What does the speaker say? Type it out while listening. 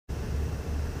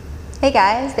Hey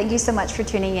guys, thank you so much for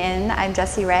tuning in. I'm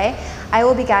Jessi Rae. I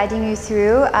will be guiding you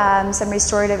through some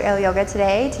restorative aerial yoga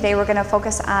today. Today we're going to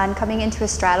focus on coming into a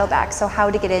straddle back, so how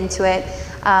to get into it,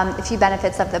 a few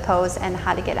benefits of the pose, and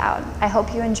how to get out. I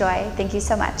hope you enjoy. Thank you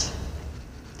so much.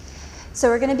 So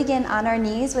we're going to begin on our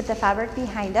knees with the fabric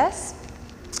behind us.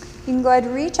 You can go ahead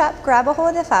and reach up, grab a hold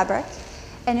of the fabric,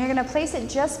 and you're going to place it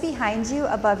just behind you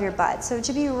above your butt. So it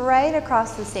should be right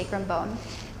across the sacrum bone.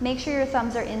 Make sure your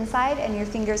thumbs are inside and your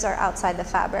fingers are outside the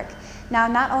fabric. Now,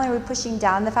 not only are we pushing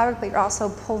down the fabric, but you're also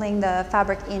pulling the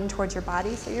fabric in towards your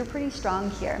body, so you're pretty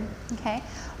strong here, okay?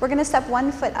 We're gonna step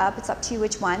one foot up, it's up to you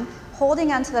which one,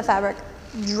 holding onto the fabric,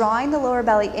 drawing the lower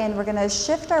belly in. We're gonna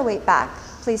shift our weight back,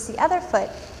 place the other foot,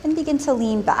 and begin to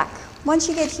lean back. Once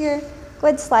you get here, go ahead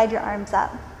and slide your arms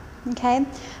up, okay?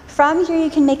 From here, you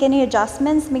can make any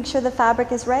adjustments. Make sure the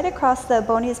fabric is right across the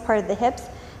boniest part of the hips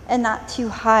and not too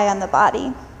high on the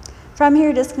body. From here,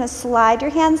 you're just going to slide your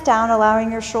hands down,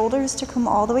 allowing your shoulders to come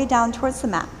all the way down towards the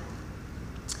mat.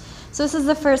 So this is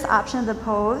the first option of the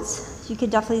pose. You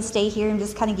could definitely stay here and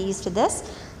just kind of get used to this.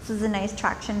 This is a nice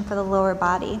traction for the lower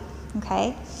body,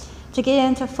 okay? To get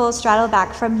into full straddle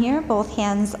back from here, both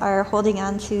hands are holding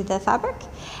onto the fabric,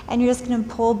 and you're just going to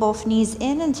pull both knees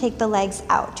in and take the legs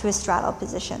out to a straddle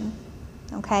position,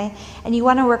 okay? And you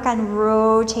want to work on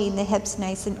rotating the hips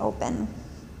nice and open,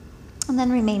 and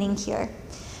then remaining here.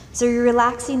 So you're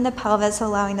relaxing the pelvis,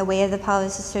 allowing the weight of the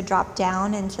pelvis just to drop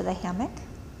down into the hammock,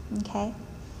 okay?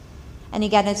 And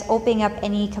again, it's opening up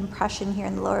any compression here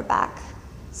in the lower back.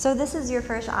 So this is your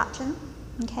first option,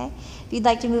 okay? If you'd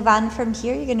like to move on from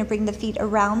here, you're gonna bring the feet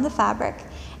around the fabric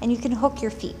and you can hook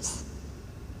your feet,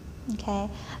 okay?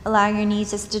 Allowing your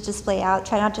knees just to display out.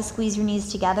 Try not to squeeze your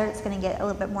knees together. It's gonna get a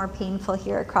little bit more painful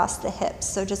here across the hips.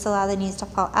 So just allow the knees to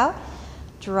fall out,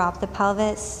 drop the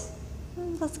pelvis.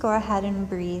 Let's go ahead and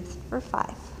breathe for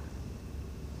 5.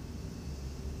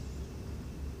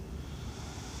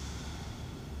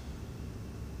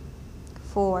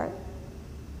 4.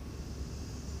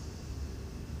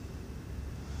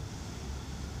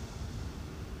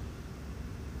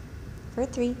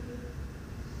 3.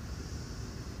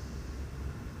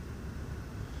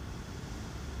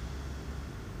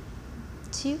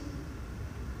 2.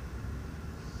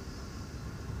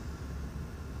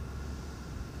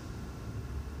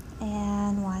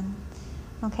 And 1.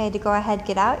 Okay, to go ahead,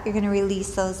 get out, you're going to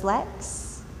release those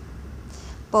legs.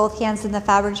 Both hands in the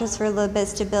fabric just for a little bit of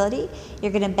stability.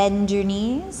 You're going to bend your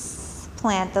knees,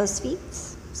 plant those feet.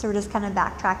 So we're just kind of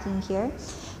backtracking here.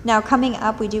 Now coming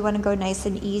up, we do want to go nice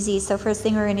and easy. So first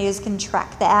thing we're going to do is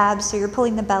contract the abs. So you're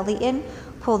pulling the belly in,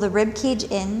 pull the rib cage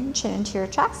in, chin into your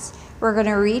chest. We're going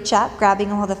to reach up,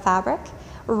 grabbing a hold of the fabric.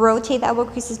 Rotate the elbow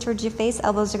creases towards your face.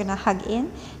 Elbows are going to hug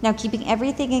in. Now keeping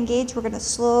everything engaged, we're going to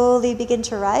slowly begin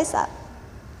to rise up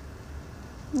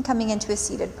and coming into a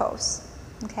seated pose,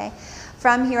 okay?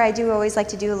 From here, I do always like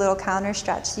to do a little counter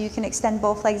stretch. So you can extend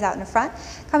both legs out in front,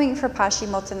 coming for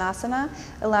Paschimottanasana,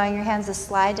 allowing your hands to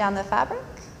slide down the fabric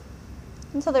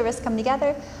until the wrists come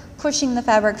together, pushing the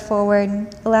fabric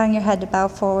forward, allowing your head to bow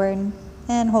forward,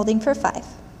 and holding for 5.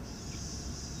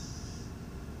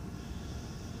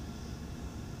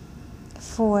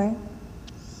 4.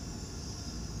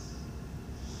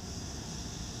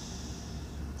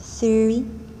 3.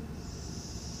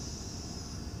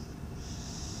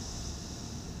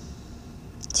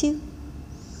 2.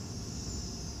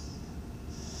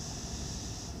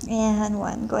 And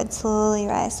 1. Go ahead, slowly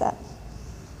rise up.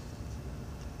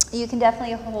 You can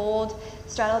definitely hold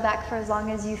straddle back for as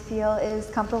long as you feel is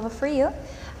comfortable for you.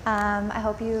 I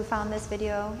hope you found this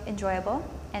video enjoyable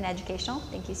and educational.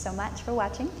 Thank you so much for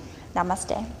watching.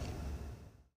 Namaste.